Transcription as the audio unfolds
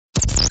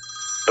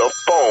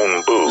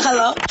phone booth.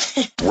 Hello?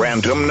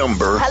 Random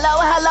number. Hello?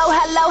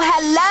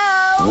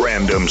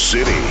 Random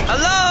city.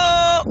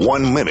 Hello?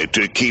 1 minute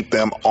to keep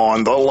them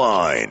on the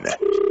line.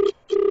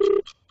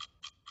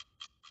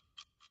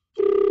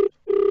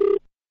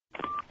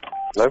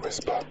 Hello?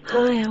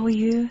 Hi, how are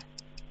you?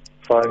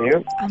 Fine,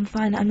 you? I'm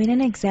fine. I'm in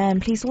an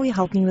exam. Please will you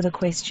help me with a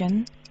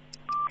question?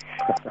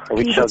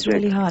 Which Please, subject? it's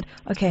really hard.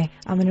 Okay,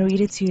 I'm going to read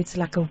it to you. It's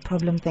like a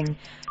problem thing.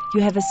 You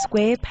have a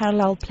square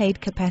parallel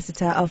plate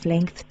capacitor of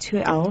length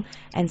 2L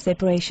and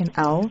separation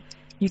L.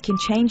 You can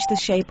change the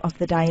shape of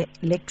the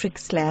dielectric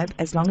slab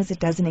as long as it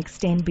doesn't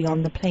extend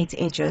beyond the plate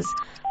edges.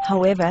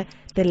 However,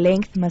 the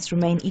length must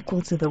remain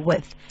equal to the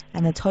width,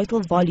 and the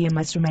total volume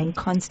must remain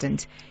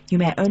constant. You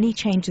may only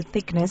change the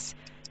thickness.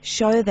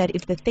 Show that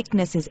if the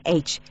thickness is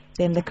H,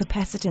 then the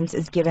capacitance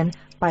is given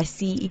by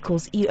C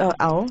equals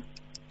EOL,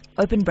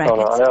 open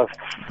brackets, 1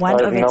 I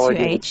have over no idea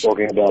what 2H, you're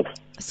talking about.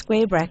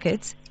 square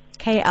brackets,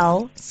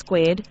 KL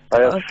squared.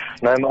 I have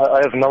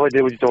no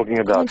idea what you're talking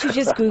about. Can't you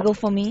just Google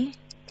for me?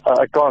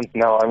 I can't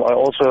now. I'm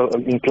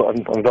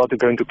about to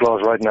go into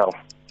class right now.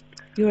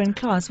 You're in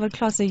class. What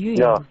class are you in?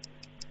 Yeah.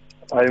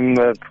 I'm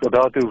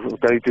about to go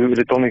to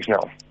electronics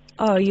now.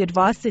 Oh, you're at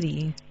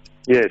varsity.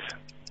 Yes.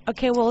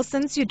 Okay, well,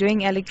 since you're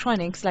doing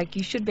electronics, like,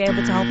 you should be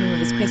able to help me with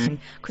this question,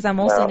 because I'm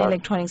also in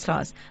electronics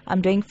class. I'm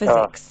doing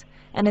physics,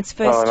 and it's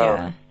first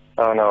year.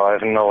 Oh, no, I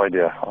have no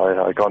idea.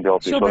 I can't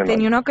help you. Sure, Sorry, but then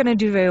man. you're not going to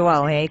do very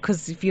well, eh?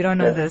 Because if you don't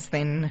know this,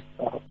 then...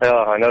 Yeah,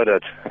 I know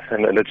that.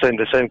 And the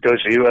same goes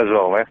to you as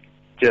well, man.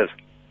 Cheers.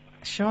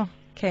 Sure.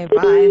 Okay,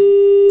 bye.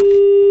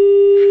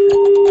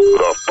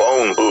 The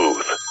phone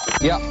booth.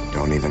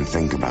 Don't even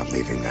think about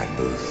leaving that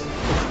booth.